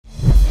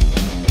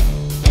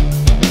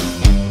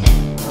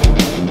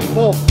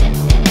TriStar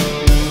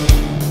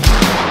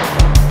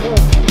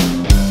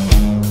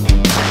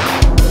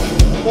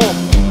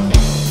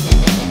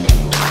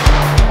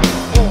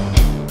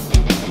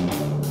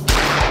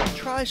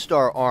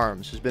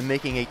Arms has been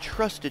making a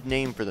trusted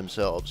name for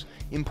themselves,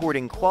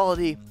 importing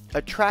quality,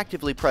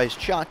 attractively priced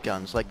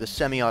shotguns like the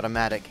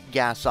semi-automatic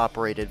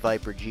gas-operated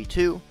Viper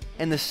G2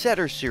 and the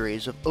Setter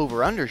series of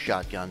over-under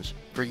shotguns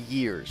for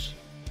years.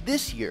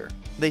 This year,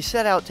 they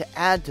set out to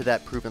add to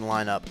that proven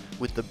lineup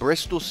with the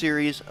Bristol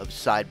series of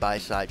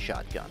side-by-side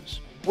shotguns.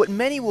 What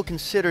many will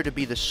consider to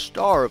be the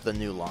star of the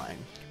new line,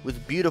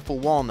 with beautiful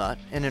walnut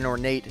and an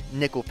ornate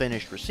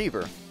nickel-finished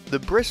receiver, the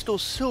Bristol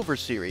Silver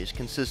Series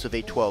consists of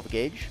a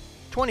 12-gauge,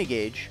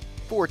 20-gauge,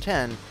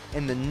 410,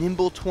 and the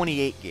nimble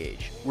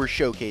 28-gauge we're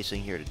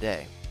showcasing here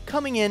today.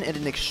 Coming in at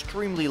an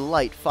extremely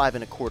light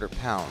 5¼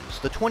 pounds,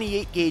 the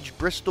 28-gauge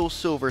Bristol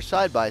Silver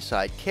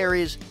Side-by-Side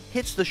carries,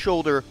 hits the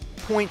shoulder,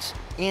 points,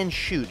 and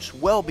shoots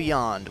well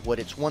beyond what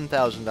its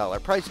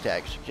 $1,000 price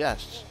tag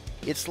suggests.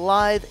 It's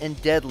lithe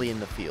and deadly in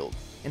the field,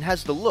 and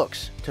has the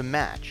looks to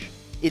match.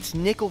 Its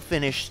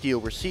nickel-finished steel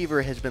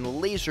receiver has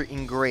been laser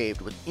engraved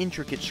with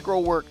intricate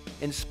scrollwork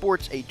and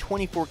sports a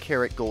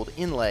 24-karat gold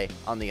inlay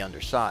on the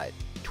underside.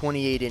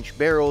 28-inch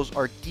barrels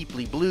are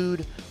deeply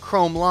blued,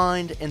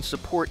 chrome-lined, and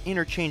support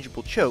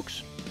interchangeable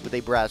chokes with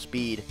a brass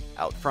bead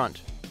out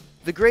front.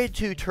 The Grade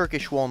 2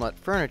 Turkish walnut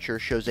furniture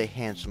shows a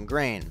handsome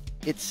grain,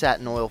 its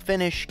satin oil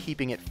finish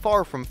keeping it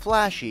far from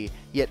flashy,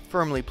 yet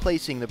firmly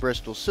placing the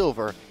Bristol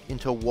Silver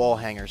into wall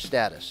hanger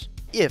status,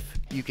 if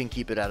you can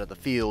keep it out of the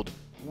field,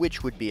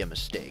 which would be a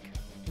mistake.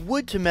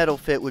 Wood to metal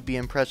fit would be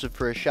impressive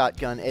for a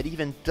shotgun at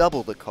even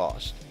double the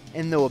cost,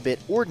 and though a bit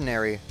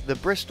ordinary, the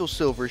Bristol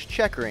Silver's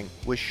checkering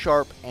was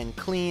sharp and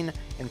clean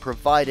and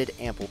provided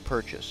ample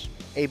purchase.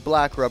 A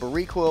black rubber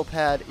recoil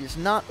pad is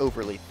not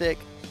overly thick,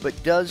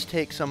 but does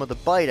take some of the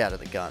bite out of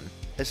the gun,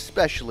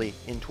 especially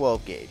in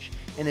 12-gauge,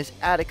 and is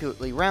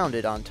adequately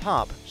rounded on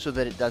top so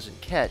that it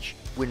doesn't catch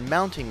when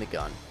mounting the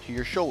gun to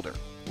your shoulder.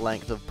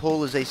 Length of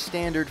pull is a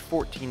standard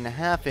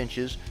 14½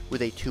 inches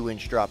with a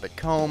 2-inch drop at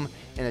comb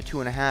and a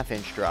 2½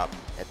 inch drop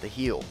at the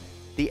heel.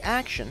 The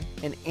Action,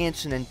 an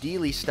Anson and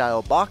Dealey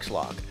style box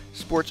lock,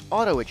 sports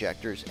auto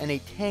ejectors and a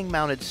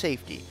tang-mounted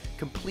safety,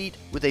 complete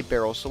with a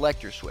barrel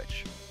selector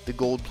switch. The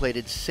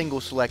gold-plated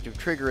single selective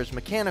trigger is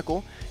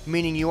mechanical,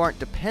 meaning you aren't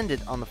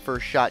dependent on the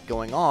first shot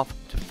going off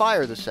to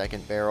fire the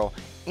second barrel,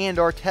 and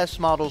our test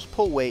model's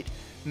pull weight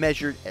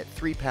measured at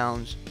 3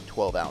 pounds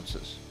 12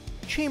 ounces.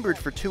 Chambered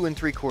for 2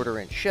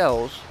 3/4 inch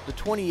shells, the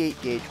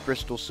 28-gauge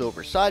Bristol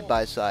Silver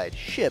Side-by-Side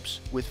ships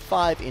with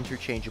 5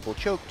 interchangeable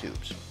choke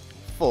tubes: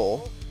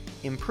 full,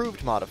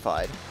 improved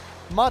modified,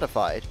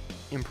 modified,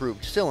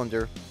 improved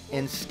cylinder,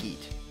 and skeet,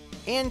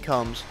 and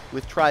comes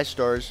with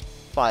TriStar's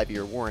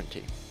 5-year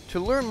warranty. To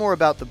learn more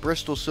about the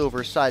Bristol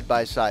Silver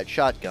Side-by-Side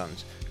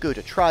shotguns, go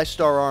to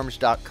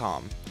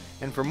TriStarArms.com.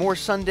 And for more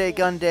Sunday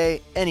Gun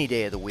Day any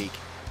day of the week,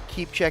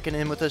 keep checking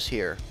in with us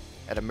here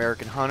at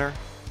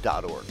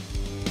AmericanHunter.org.